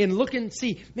self-righteousness in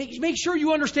make sure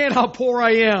you understand how poor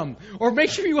I am. Or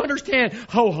make sure you understand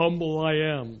how humble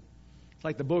I am. It's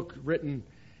like the book written,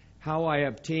 How I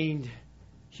Obtained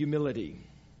Humility.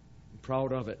 I'm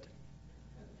proud of it.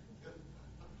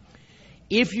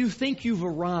 If you think you've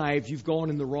arrived, you've gone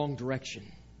in the wrong direction.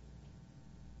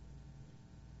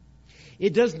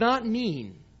 It does not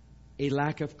mean a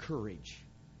lack of courage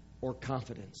or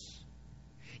confidence.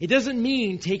 It doesn't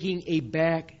mean taking a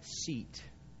back seat.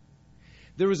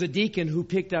 There was a deacon who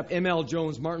picked up M.L.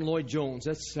 Jones, Martin Lloyd Jones.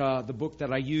 That's the book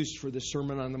that I used for the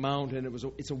Sermon on the Mount, and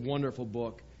it's a wonderful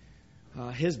book.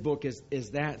 His book is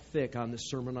that thick on the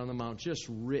Sermon on the Mount, just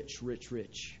rich, rich,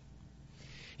 rich.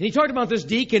 And he talked about this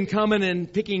deacon coming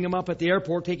and picking him up at the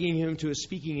airport, taking him to a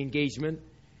speaking engagement.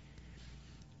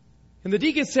 And the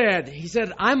deacon said,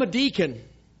 I'm a deacon,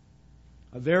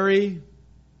 a very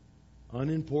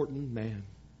unimportant man.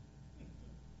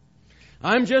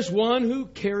 I'm just one who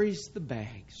carries the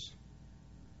bags.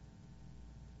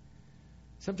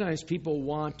 Sometimes people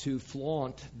want to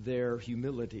flaunt their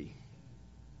humility.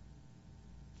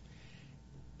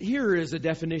 Here is a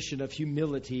definition of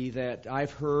humility that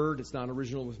I've heard. It's not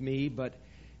original with me, but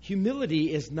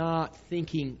humility is not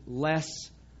thinking less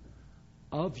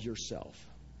of yourself.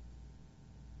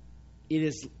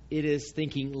 It is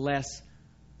thinking less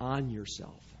on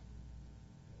yourself.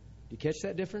 Do you catch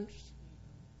that difference?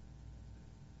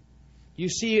 You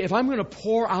see, if I'm going to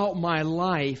pour out my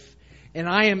life and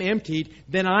I am emptied,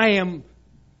 then I am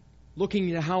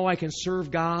looking at how I can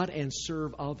serve God and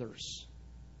serve others.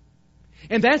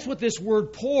 And that's what this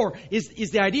word poor is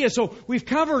the idea. So we've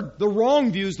covered the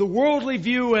wrong views, the worldly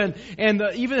view, and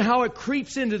even how it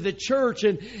creeps into the church.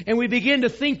 And we begin to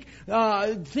think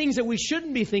things that we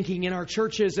shouldn't be thinking in our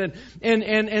churches.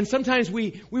 And sometimes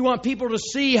we want people to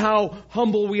see how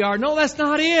humble we are. No, that's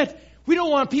not it. We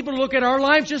don't want people to look at our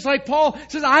lives just like Paul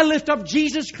says, I lift up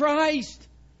Jesus Christ.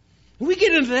 When we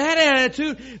get into that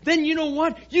attitude, then you know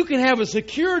what? You can have a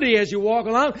security as you walk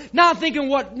along, not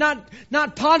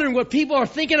pondering what people are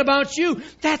thinking about you.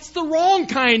 That's the wrong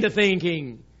kind of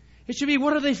thinking. It should be,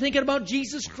 what are they thinking about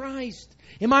Jesus Christ?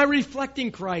 Am I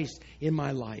reflecting Christ in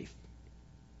my life?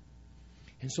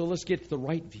 And so let's get to the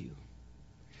right view.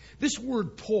 This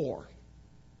word pour,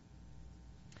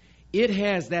 it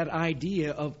has that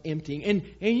idea of emptying. And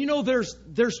you know, there's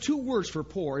two words for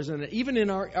pour, isn't it? Even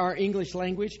in our English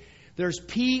language, there's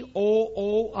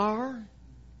P-O-O-R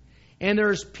and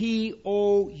there's P-O-U-R.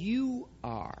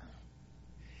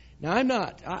 Now, I'm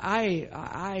not, I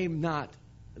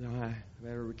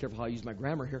better be careful how I use my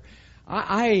grammar here.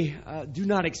 I do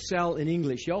not excel in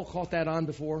English. Y'all caught that on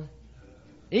before?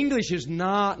 English is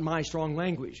not my strong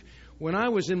language. When I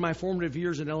was in my formative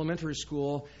years in elementary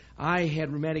school, I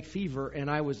had rheumatic fever, and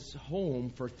I was home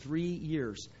for 3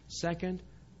 years, 2nd,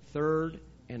 3rd,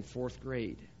 and 4th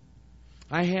grade.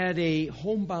 I had a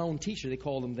homebound teacher, they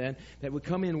called him then, that would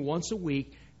come in once a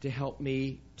week to help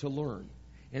me to learn.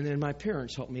 And then my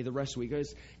parents helped me the rest of the week. It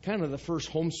was kind of the first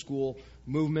homeschool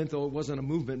movement, though it wasn't a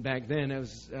movement back then. It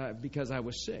was because I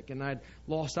was sick, and I'd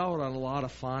lost out on a lot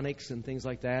of phonics and things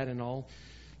like that and all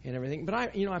and everything. But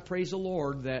I praise the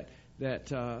Lord that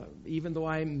even though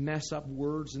I mess up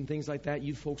words and things like that,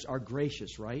 you folks are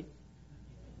gracious, right?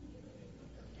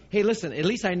 Hey, listen, at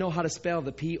least I know how to spell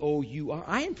the P-O-U-R.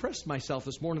 I impressed myself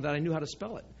this morning that I knew how to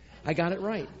spell it. I got it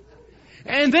right.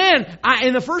 And then,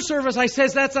 in the first service, I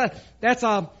says that's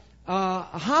a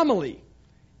homily.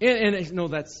 No,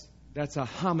 that's a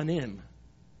homonym.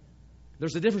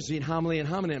 There's a difference between homily and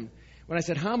homonym. When I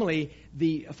said homily,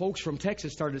 the folks from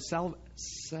Texas started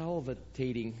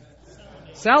salivating.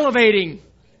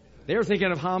 They were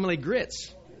thinking of homily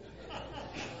grits.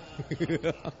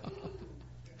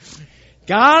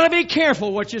 Gotta be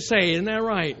careful what you say, isn't that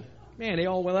right? Man, they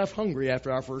all left hungry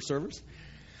after our first service.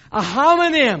 A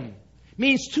homonym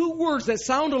means two words that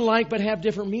sound alike but have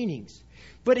different meanings.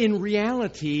 But in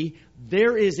reality,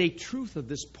 there is a truth of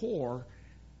this pour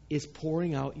is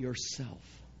pouring out yourself.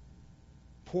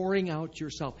 Pouring out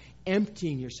yourself.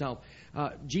 Emptying yourself.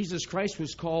 Jesus Christ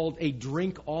was called a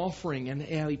drink offering, and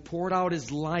He poured out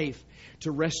His life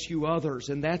to rescue others.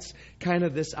 And that's kind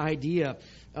of this idea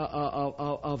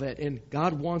of it. And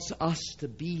God wants us to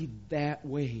be that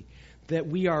way, that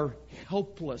we are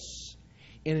helpless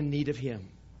and in need of Him.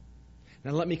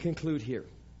 Now let me conclude here.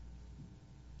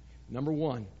 Number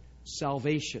one,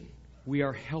 salvation. We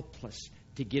are helpless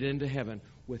to get into heaven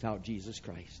without Jesus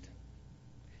Christ.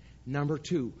 Number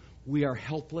two, we are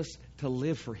helpless to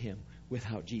live for Him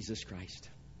without Jesus Christ.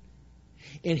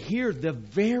 And here, the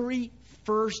very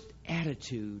first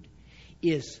attitude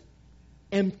is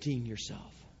emptying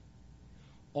yourself.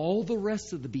 All the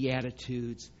rest of the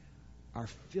Beatitudes are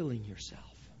filling yourself.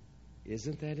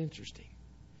 Isn't that interesting?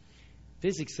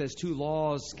 Physics says two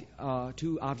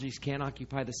objects can't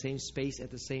occupy the same space at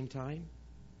the same time.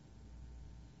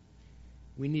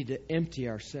 We need to empty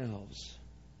ourselves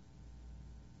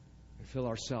and fill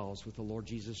ourselves with the Lord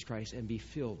Jesus Christ and be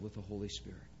filled with the Holy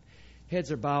Spirit.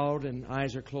 Heads are bowed and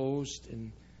eyes are closed,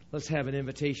 and let's have an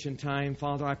invitation time.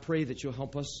 Father, I pray that you'll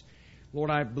help us.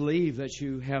 Lord, I believe that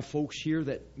you have folks here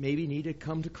that maybe need to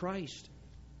come to Christ.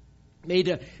 May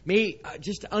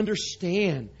just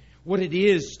understand what it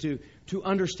is to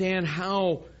understand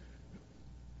how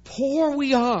poor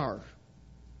we are.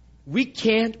 We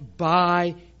can't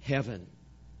buy heaven.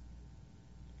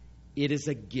 It is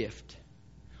a gift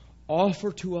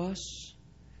offered to us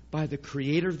by the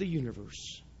Creator of the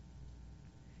universe,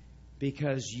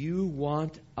 because you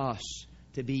want us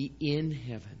to be in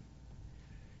heaven.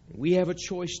 We have a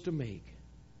choice to make,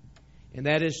 and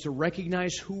that is to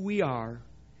recognize who we are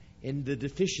in the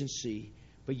deficiency,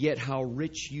 but yet how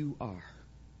rich you are.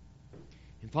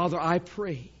 And Father, I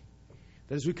pray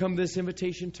that as we come to this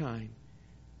invitation time,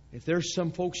 if there's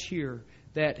some folks here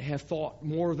that have thought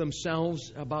more of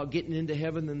themselves about getting into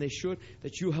heaven than they should,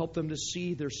 that you help them to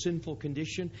see their sinful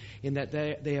condition and that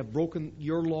they have broken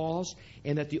your laws,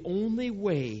 and that the only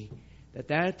way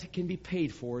that can be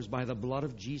paid for is by the blood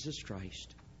of Jesus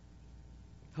Christ.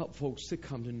 Help folks to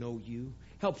come to know you.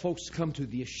 Help folks to come to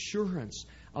the assurance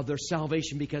of their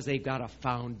salvation, because they've got a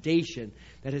foundation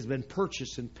that has been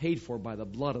purchased and paid for by the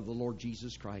blood of the Lord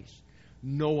Jesus Christ.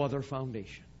 No other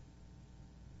foundation.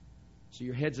 So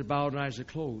your heads are bowed and eyes are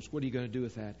closed. What are you going to do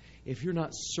with that? If you're not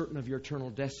certain of your eternal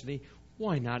destiny,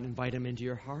 why not invite Him into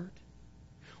your heart?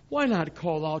 Why not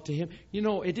call out to Him? You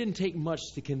know, it didn't take much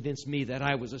to convince me that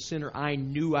I was a sinner. I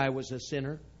knew I was a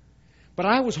sinner. But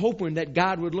I was hoping that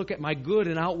God would look at my good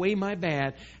and outweigh my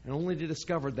bad, and only to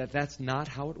discover that that's not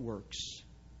how it works.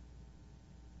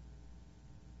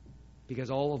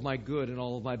 Because all of my good and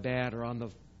all of my bad are on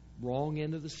the wrong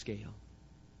end of the scale.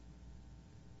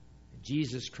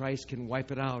 Jesus Christ can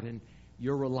wipe it out, and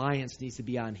your reliance needs to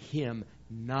be on Him,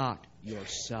 not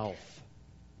yourself.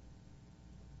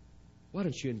 Why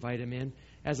don't you invite Him in?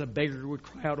 As a beggar would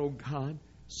cry out, "Oh God,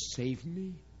 save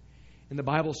me." And the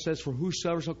Bible says, "For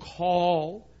whosoever shall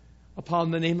call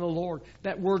upon the name of the Lord."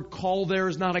 That word call there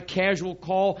is not a casual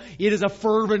call. It is a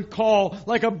fervent call,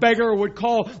 like a beggar would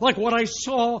call, like what I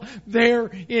saw there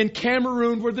in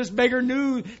Cameroon, where this beggar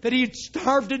knew that he'd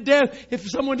starve to death if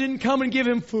someone didn't come and give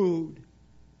him food.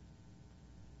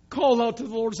 Call out to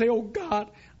the Lord and say, "Oh God,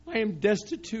 I am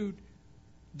destitute,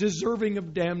 deserving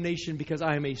of damnation because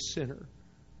I am a sinner.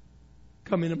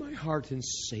 Come into my heart and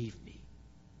save me."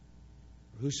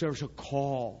 Whosoever shall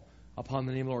call upon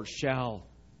the name of the Lord shall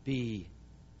be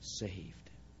saved.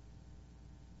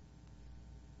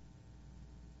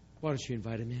 Why don't you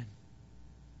invite Him in?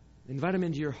 Invite Him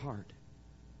into your heart.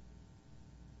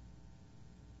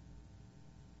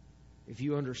 If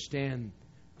you understand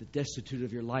the destitute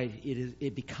of your life,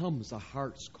 it becomes a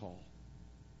heart's call.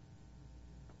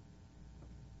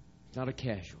 Not a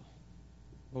casual.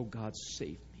 "Oh God,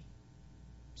 save me.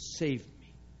 Save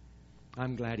me.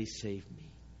 I'm glad He saved me.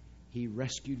 He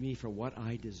rescued me from what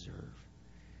I deserve.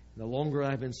 The longer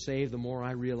I've been saved, the more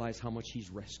I realize how much He's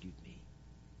rescued me."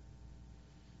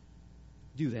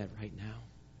 Do that right now.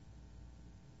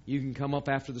 You can come up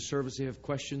after the service if you have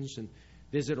questions and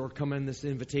visit, or come in this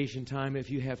invitation time if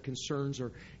you have concerns,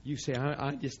 or you say,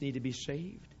 I just need to be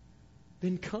saved.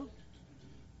 Then come.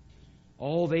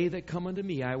 "All they that come unto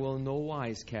me, I will in no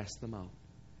wise cast them out."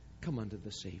 Come unto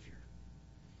the Savior.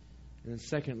 And then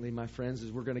secondly, my friends,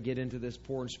 as we're going to get into this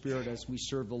poor in spirit as we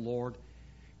serve the Lord,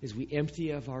 is we empty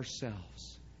of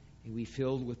ourselves and we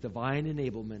filled with divine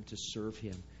enablement to serve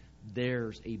Him.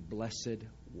 There's a blessed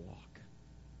walk.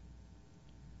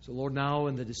 So Lord, now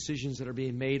in the decisions that are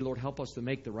being made, Lord, help us to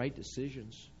make the right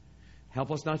decisions.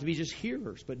 Help us not to be just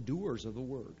hearers, but doers of the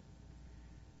Word.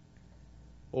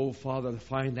 Oh, Father, to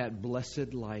find that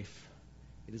blessed life.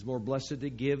 It is more blessed to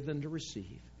give than to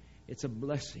receive. It's a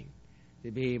blessing to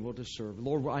be able to serve.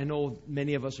 Lord, I know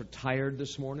many of us are tired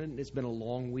this morning. It's been a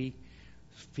long week.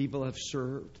 People have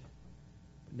served.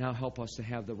 Now help us to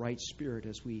have the right spirit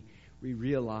as we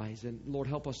realize. And Lord,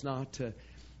 help us not to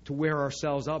wear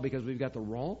ourselves out because we've got the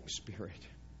wrong spirit.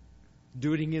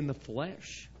 Doing it in the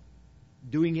flesh.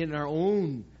 Doing it in our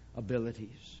own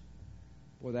abilities.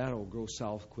 Boy, that'll go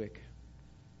south quick.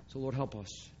 So Lord, help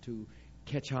us to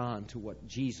catch on to what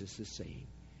Jesus is saying.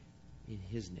 In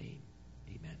His name,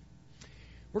 amen.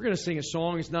 We're going to sing a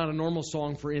song. It's not a normal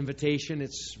song for invitation.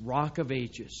 It's Rock of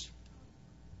Ages.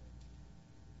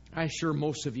 I'm sure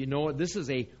most of you know it. This is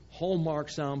a hallmark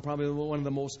song, probably one of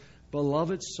the most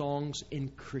beloved songs in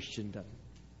Christendom.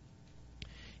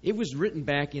 It was written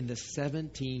back in the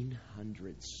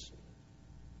 1700s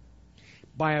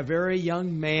by a very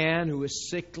young man who was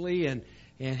sickly and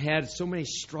had so many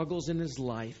struggles in his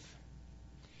life.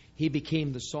 He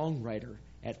became the songwriter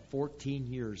at 14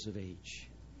 years of age.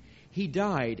 He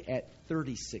died at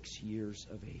 36 years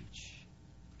of age.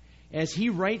 As he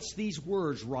writes these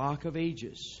words, Rock of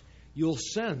Ages, you'll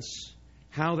sense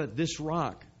how that this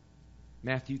rock,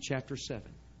 Matthew chapter 7,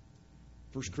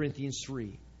 1 Corinthians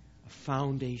 3, a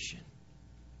foundation.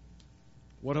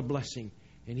 What a blessing.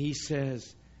 And he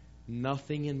says,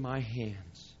 nothing in my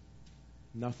hands,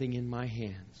 nothing in my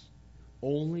hands.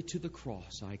 Only to the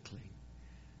cross I cling.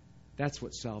 That's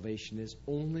what salvation is,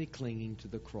 only clinging to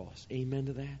the cross. Amen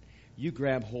to that? You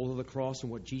grab hold of the cross and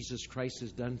what Jesus Christ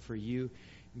has done for you.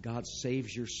 God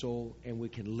saves your soul, and we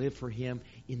can live for Him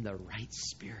in the right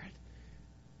spirit.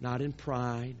 Not in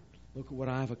pride. Look at what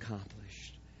I've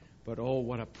accomplished. But oh,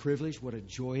 what a privilege, what a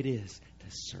joy it is to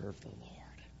serve the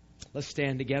Lord. Let's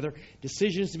stand together.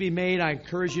 Decisions to be made. I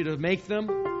encourage you to make them.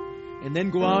 And then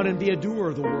go out and be a doer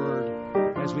of the Word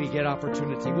as we get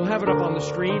opportunity. We'll have it up on the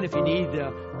screen. If you need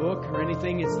a book or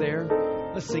anything, it's there.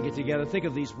 Let's sing it together. Think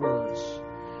of these words.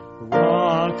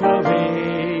 Rock of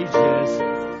Ages,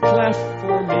 cleft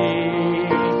for me,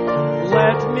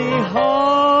 let me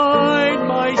hide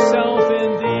myself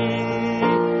in Thee.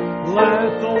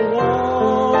 Let the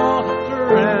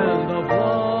water and the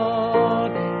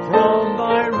blood from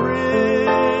Thy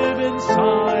riven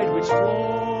side which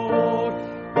flowed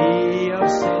be of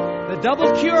sin. The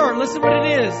double cure, listen what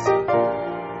it is.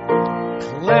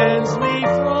 Cleanse me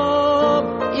from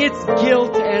its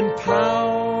guilt and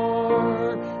power.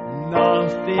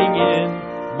 Nothing in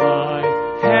my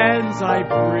hands I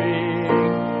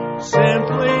bring,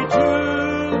 Simply to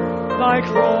thy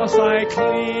cross I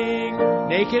cling.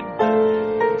 Naked,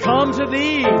 come to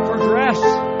thee for dress.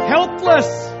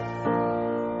 Helpless,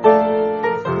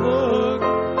 look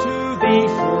to thee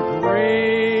for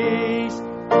grace.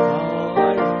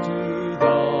 Life to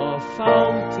the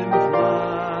fountain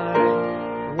fly.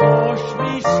 Wash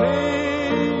me,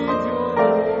 Savior,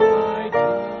 Lord, I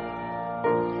do.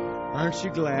 Aren't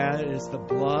you glad it's the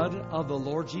blood of the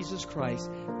Lord Jesus Christ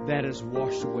that has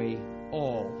washed away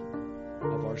all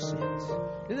of our sins?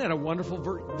 Isn't that a wonderful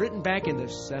verse, written back in the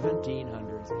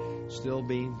 1700s, still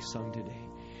being sung today?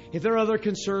 If there are other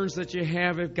concerns that you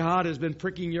have, if God has been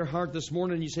pricking your heart this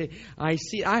morning, you say, I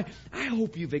see, I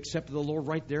hope you've accepted the Lord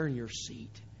right there in your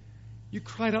seat. You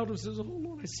cried out and said, oh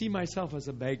Lord, I see myself as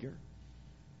a beggar.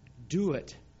 Do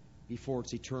it before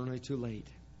it's eternally too late.